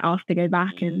them and asked to go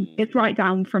back, and it's right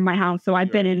down from my house. So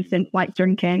I've been in since like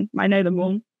drinking. I know them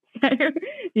all.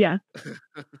 Yeah.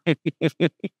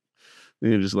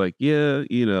 You're just like, yeah,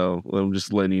 I'm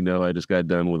just letting you know I just got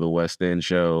done with a West End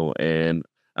show and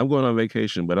I'm going on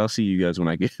vacation, but I'll see you guys when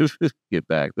I get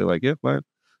back. They're like, yeah, fine.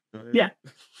 Yeah.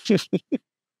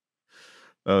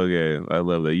 Okay, I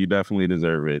love that. You definitely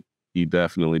deserve it. You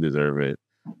definitely deserve it.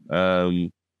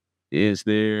 Is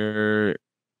there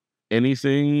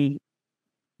anything?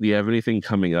 Do you have anything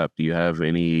coming up? Do you have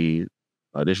any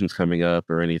auditions coming up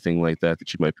or anything like that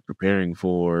you might be preparing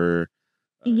for?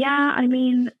 Yeah, I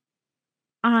mean,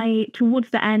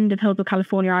 towards the end of Hills of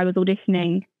California, I was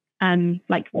auditioning,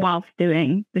 like whilst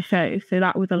doing the show, so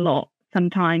that was a lot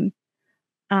sometimes.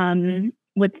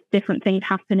 with different things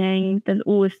happening. There's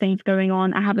always things going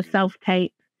on. I have a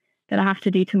self-tape that I have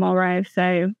to do tomorrow.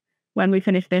 So when we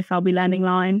finish this, I'll be learning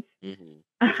lines.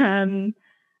 Um,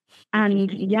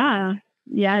 and yeah,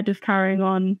 just carrying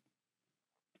on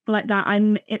like that.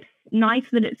 It's nice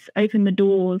that it's opened the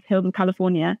doors. Hills of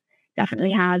California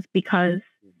definitely has, because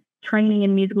training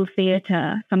in musical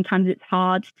theatre, sometimes it's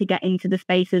hard to get into the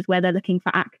spaces where they're looking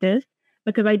for actors.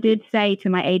 Because I did say to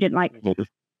my agent, like,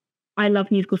 I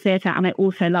love musical theatre and I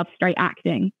also love straight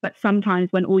acting. But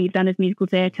sometimes when all you've done is musical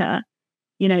theatre,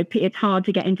 you know, it's hard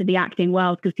to get into the acting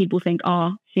world because people think,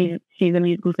 oh, she's a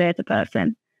musical theatre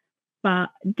person. But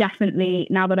definitely,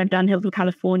 now that I've done Hills of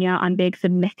California, I'm being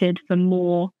submitted for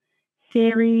more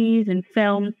series and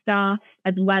film stuff,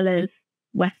 as well as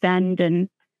West End and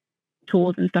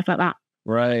tours and stuff like that.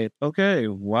 Right. Okay.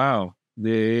 Wow.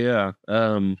 Yeah.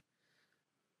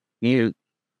 You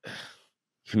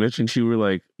mentioned you were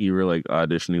like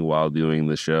auditioning while doing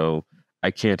the show. I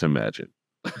can't imagine.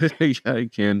 I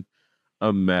can't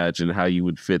imagine how you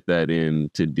would fit that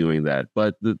into doing that.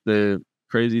 But the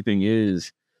crazy thing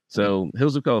is, so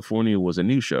Hills of California was a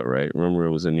new show, right? Remember,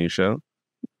 it was a new show.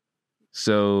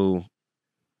 So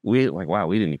we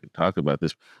didn't even talk about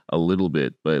this a little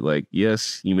bit, but like,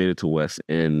 yes, you made it to West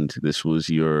End. This was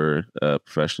your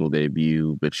professional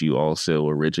debut, but you also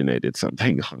originated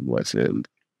something on West End.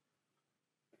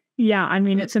 Yeah, I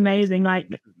mean, it's amazing. Like,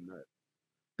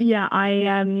 yeah,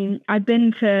 I've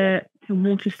been to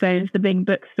Waterstones, the big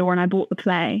bookstore, and I bought the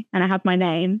play, and I have my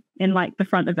name in like the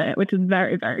front of it, which is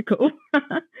very, very cool.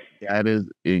 That is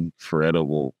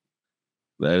incredible.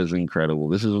 That is incredible.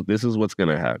 This is what's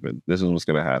gonna happen. This is what's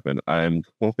gonna happen. I'm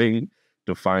hoping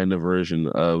to find a version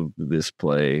of this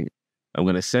play. I'm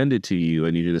gonna send it to you.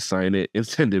 I need you to sign it and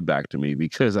send it back to me,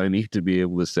 because I need to be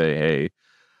able to say, hey,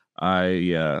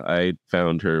 I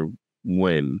found her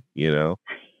when, you know.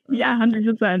 Yeah,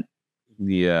 100%.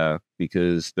 Yeah,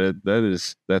 because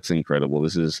that's incredible.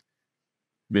 This has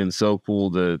been so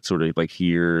cool to sort of like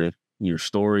hear your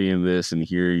story in this and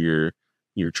hear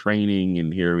your training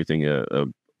and hear everything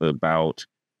about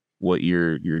what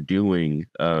you're doing.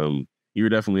 You're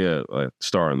definitely a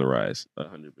star on the rise,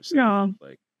 100%. Yeah.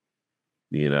 Like,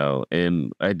 you know,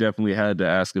 and I definitely had to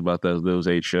ask about those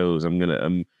 8 shows.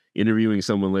 I'm interviewing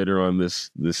someone later on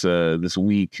this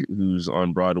week who's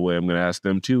on Broadway. I'm gonna ask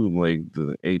them too, like,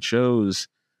 the 8 shows.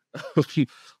 Like,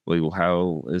 well,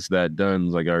 how is that done?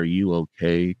 Like, are you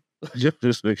okay?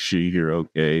 just make sure you're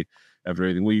okay after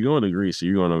everything. Well, you're going to Greece, so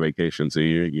you're going on vacation, so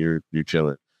you're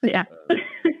chilling. Yeah.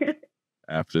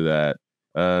 After that,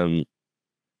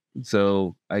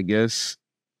 so I guess,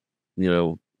 you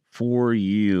know, for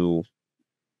you,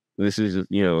 this is,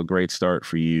 you know, a great start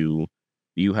for you.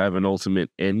 Do you have an ultimate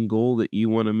end goal that you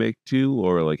want to make too,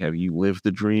 or like, have you lived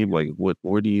the dream? Like,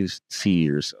 where do you see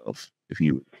yourself if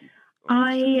you?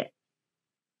 I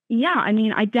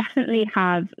mean, I definitely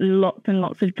have lots and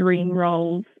lots of dream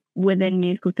roles within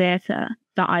musical theatre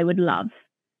that I would love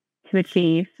to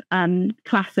achieve.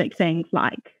 Classic things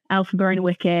like Elphaba and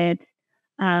Wicked.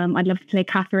 I'd love to play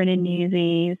Catherine in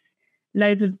Newsies.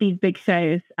 Loads of these big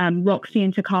shows. Roxy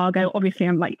in Chicago. Obviously,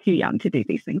 I'm like too young to do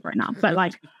these things right now, but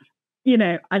like, you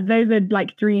know, those are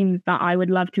like dreams that I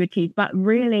would love to achieve. But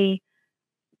really,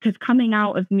 because coming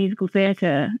out of musical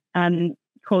theatre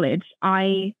college,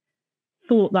 I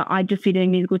thought that I'd just be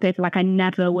doing musical theatre. Like, I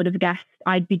never would have guessed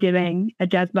I'd be doing a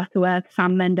Jez Butterworth,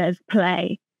 Sam Mendez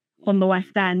play on the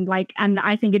West End. Like, and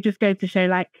I think it just goes to show,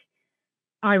 like,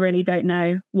 I really don't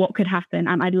know what could happen.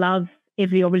 And I'd love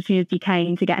if the opportunity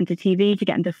came to get into TV, to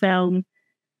get into film.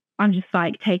 I'm just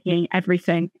like taking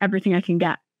everything I can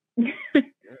get.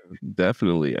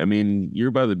 Definitely. I mean,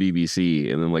 you're by the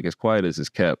BBC, and then, like, as quiet as it's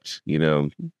kept, you know,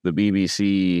 the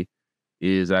BBC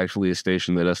is actually a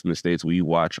station that us in the States, we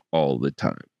watch all the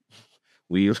time.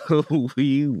 We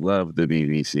we love the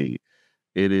BBC.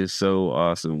 It is so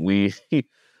awesome. We're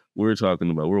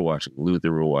watching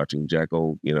Luther, we're watching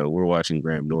Jekyll, you know, we're watching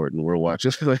Graham Norton, we're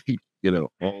watching, like, you know,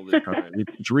 all the time.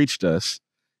 It's reached us.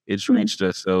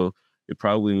 So it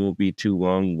probably won't be too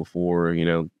long before, you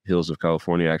know, Hills of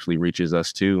California actually reaches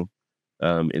us too,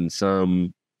 in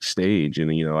some stage.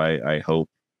 And, you know, I hope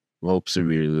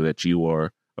severely that you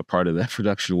are a part of that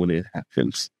production when it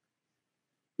happens.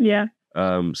 Yeah.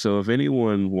 So if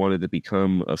anyone wanted to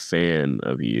become a fan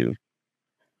of you,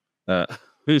 how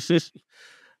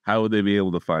would they be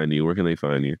able to find you? Where can they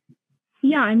find you?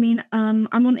 Yeah, I mean, I'm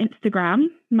on Instagram.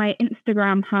 My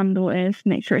Instagram handle is,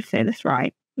 make sure I say this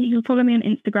right. You can follow me on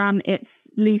Instagram. It's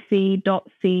lucy.c.moran.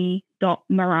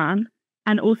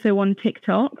 And also on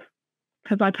TikTok,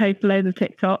 because I post loads of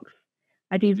TikToks.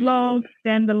 I do vlogs,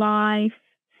 day in the life,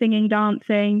 singing,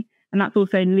 dancing, and that's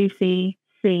also Lucy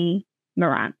C.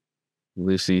 Moran.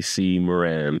 Lucy C.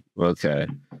 Moran. Okay.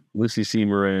 Lucy C.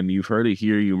 Moran, you've heard it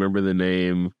here. You remember the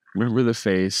name, remember the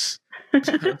face.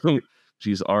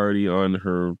 She's already on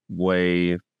her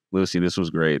way. Lucy, this was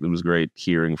great. It was great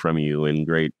hearing from you and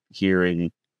great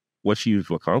hearing what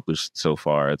you've accomplished so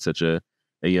far at such a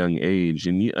young age.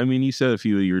 And you said a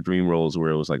few of your dream roles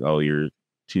where it was like, oh, you're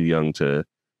too young to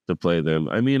play them.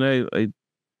 I mean,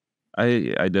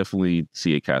 I definitely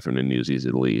see a Catherine in Newsies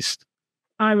at least.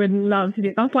 I would love to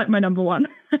do. That's like my number one.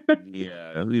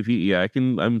 Yeah, I'm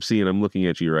looking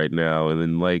at you right now, and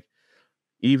then like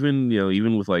even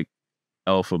with like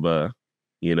Elphaba,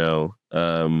 in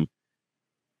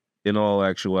all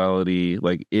actuality,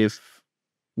 like if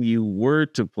you were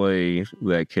to play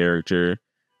that character,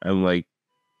 I'm like,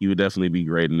 you would definitely be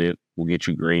great in it. We'll get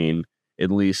you green.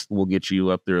 At least we'll get you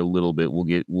up there a little bit.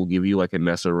 We'll give you like a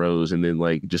Nessa Rose, and then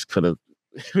like just kind of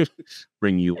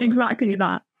bring you exactly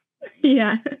that.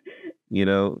 Yeah.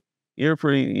 You're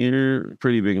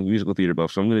pretty big musical theater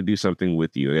buff, so I'm going to do something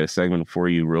with you. I got a segment for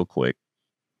you real quick.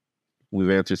 We've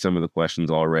answered some of the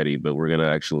questions already, but we're going to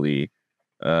actually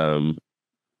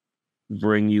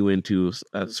bring you into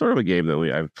sort of a game that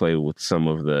I've played with some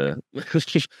of the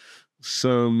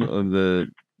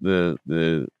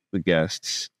the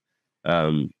guests,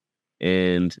 and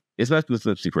it's not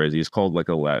too crazy. It's called like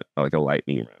a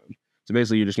lightning round. So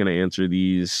basically, you're just going to answer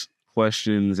these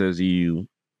questions as they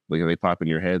pop in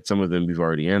your head. Some of them you've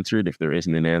already answered. If there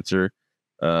isn't an answer,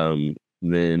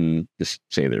 then just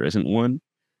say there isn't one,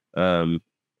 and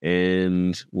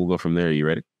we'll go from there. You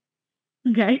ready?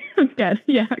 Okay, I'm scared.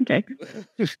 Yeah, okay.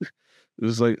 It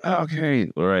was like,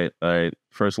 okay, all right.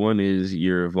 First one is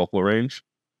your vocal range.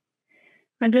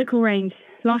 My vocal range.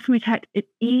 Last time we checked,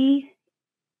 it's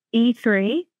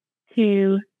E3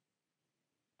 to.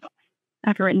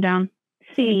 I've written down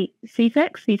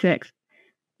C6.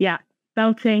 Yeah,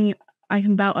 belting. I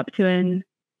can belt up to an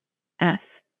F5.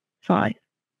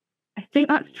 I think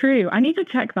that's true. I need to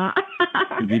check that.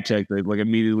 You check that, like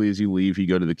immediately as you leave, you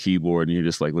go to the keyboard and you're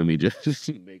just like, let me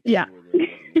just make yeah.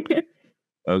 Sure.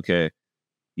 Okay.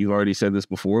 You've already said this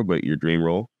before, but your dream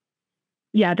role?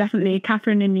 Yeah, definitely.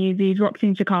 Catherine in Newsies, Roxy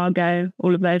in Chicago,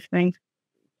 all of those things.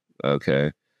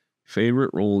 Okay.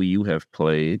 Favorite role you have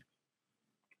played?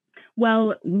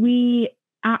 Well,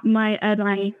 at my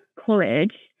Irvine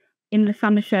college, in the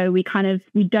summer show, we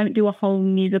don't do a whole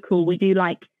musical. We do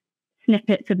like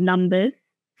snippets of numbers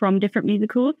from different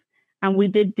musicals. And we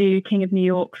did do King of New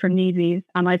York from Newsies,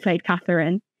 and I played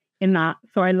Catherine in that.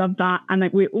 So I love that. And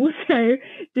like we also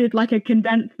did like a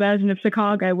condensed version of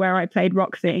Chicago where I played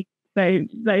Roxy. So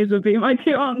those would be my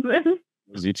two answers.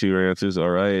 Those are your two answers. All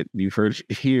right. You've heard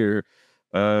it here.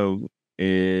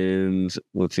 And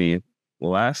let's see.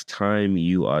 Last time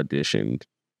you auditioned?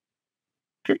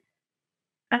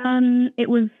 It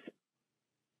was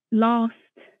last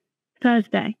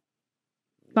Thursday.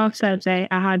 Last Thursday,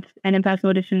 I had an in-person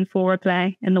audition for a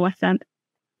play in the West End.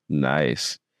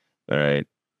 Nice. All right.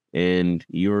 And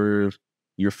your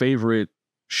favorite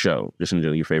show, just in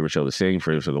general, your favorite show to sing,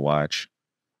 favorite show to watch?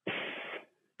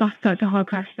 That's such a hard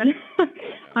question.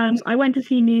 I went to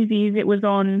see Newsies. It was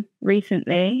on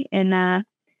recently and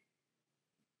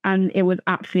it was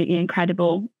absolutely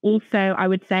incredible. Also, I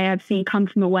would say I've seen Come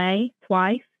From Away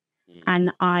twice,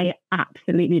 and I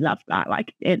absolutely loved that.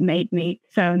 Like, it made me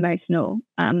so emotional.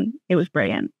 It was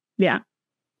brilliant. Yeah.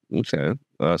 Okay.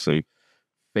 So,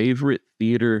 favorite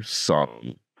theater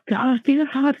song? God, these are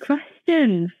hard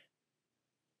questions.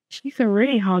 These are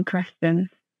really hard questions.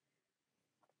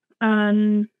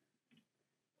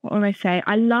 What would I say?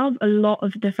 I love a lot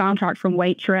of the soundtrack from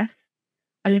Waitress.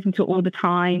 I listen to it all the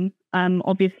time.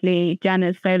 Obviously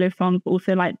Jenna's solo songs, but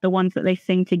also like the ones that they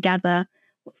sing together.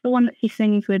 What's the one that she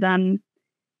sings with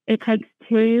It Takes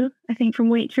Two, I think, from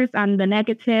Waitress, and The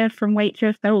Negative from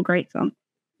Waitress? They're all great songs.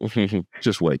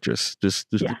 Just Waitress. Just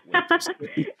yeah. Waitress.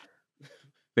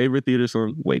 Favorite theater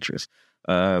song? Waitress.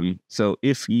 So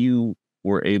if you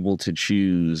were able to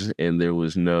choose and there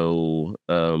was no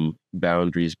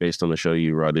boundaries based on the show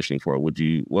you were auditioning for,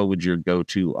 what would your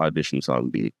go-to audition song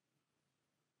be?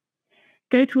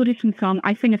 Go-to audition song,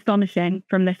 I sing Astonishing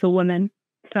from Little Women.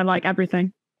 So I like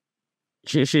everything.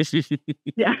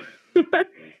 Yeah.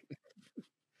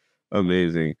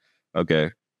 Amazing.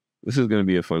 Okay. This is going to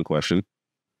be a fun question.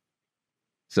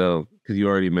 So, because you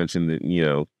already mentioned that,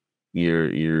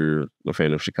 you're a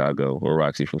fan of Chicago, or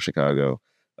Roxy from Chicago.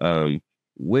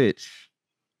 Which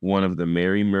one of the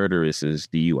Merry Murderesses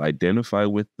do you identify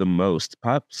with the most?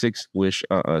 Pop, Six, Wish,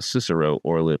 Cicero,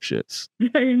 or Lipschitz?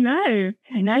 I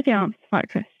know the answer to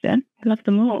that question. I love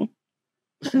them all.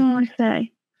 What do I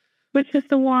say? Which is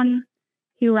the one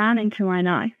who ran into my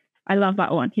knife? I love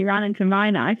that one. He ran into my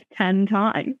knife 10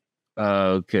 times.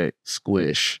 Okay,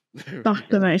 squish. That's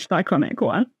the most iconic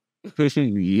one.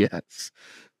 Yes,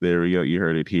 there we go. You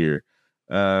heard it here.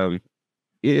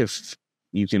 If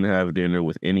you can have dinner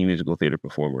with any musical theater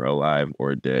performer, alive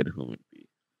or dead, who would it be?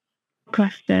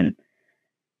 Question.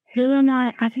 Who am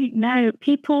I? I don't know.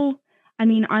 People, I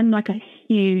mean, I'm like a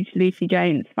huge Lucy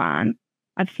Jones fan.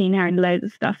 I've seen her in loads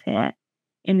of stuff here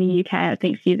in the UK. I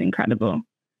think she's incredible.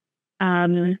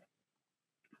 But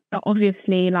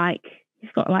obviously, like,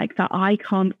 you've got like that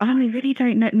icon. I really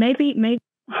don't know. Maybe,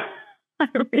 I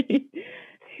really,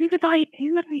 who would I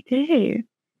do?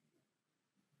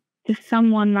 Just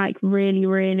someone like really,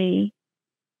 really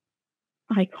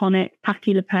iconic,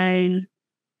 Patti LuPone,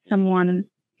 someone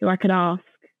who I could ask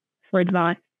for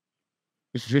advice.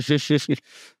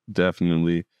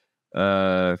 Definitely.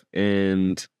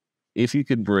 And if you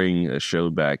could bring a show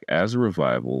back as a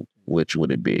revival, which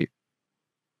would it be?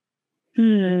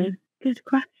 Good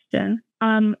question.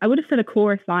 I would have said A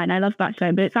Chorus Line. I love that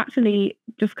show, but it's actually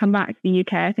just come back to the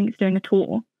UK. I think it's doing a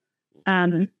tour.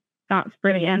 That's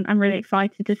brilliant. I'm really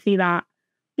excited to see that.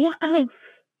 What else?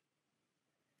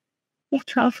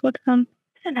 What else would I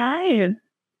don't know.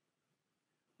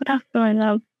 What else do I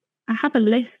love? I have a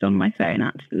list on my phone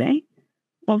actually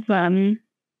of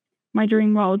my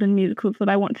dream roles and musicals that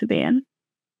I want to be in.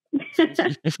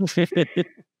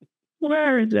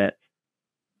 Where is it?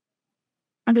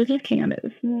 I was looking at it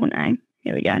this morning.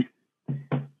 Here we go.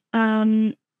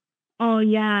 Oh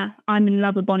yeah, I'm in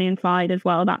love with Bonnie and Clyde as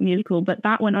well, that musical, but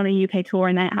that went on a UK tour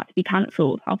and then it had to be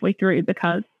cancelled halfway through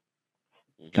because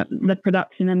the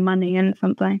production and money and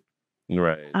something.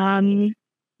 Right.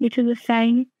 Which is a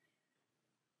shame.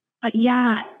 But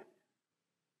yeah,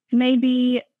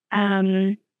 maybe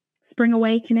Spring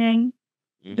Awakening,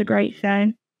 the great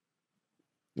show.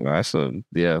 That's a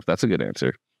good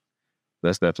answer.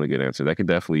 That's definitely a good answer. That could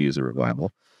definitely use a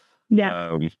revival.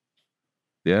 Yeah.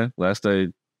 Yeah. Last I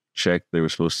checked, there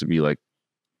was supposed to be like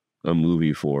a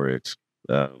movie for it.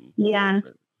 Yeah.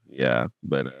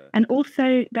 But and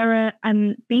also there are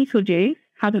Beetlejuice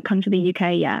hasn't come to the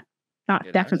UK yet. That's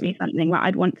definitely something that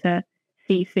I'd want to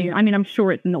see soon. I mean, I'm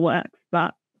sure it's in the works,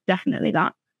 but definitely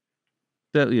that.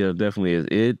 Definitely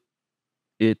is.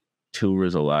 It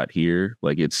tours a lot here.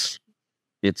 Like it's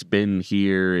been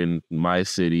here in my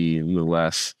city in the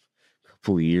last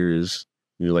couple of years,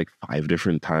 like 5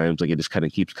 different times. Like it just kind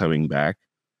of keeps coming back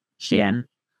here.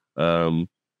 Yeah.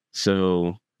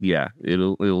 So yeah,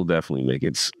 it'll definitely make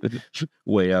its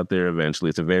way out there eventually.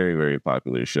 It's a very, very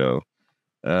popular show.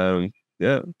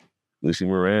 Yeah, Lucy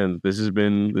Moran, this has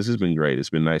been great. It's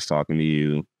been nice talking to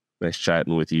you, nice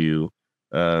chatting with you,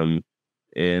 and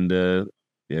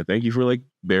yeah, thank you for like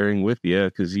bearing with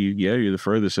because you're the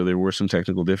furthest, so there were some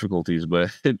technical difficulties,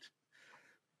 but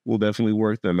we'll definitely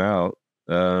work them out.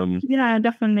 Yeah,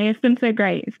 definitely. It's been so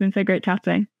great. It's been so great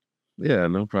chatting. Yeah,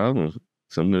 no problem.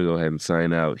 So I'm gonna go ahead and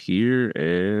sign out here,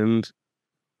 and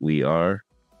we are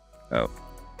out.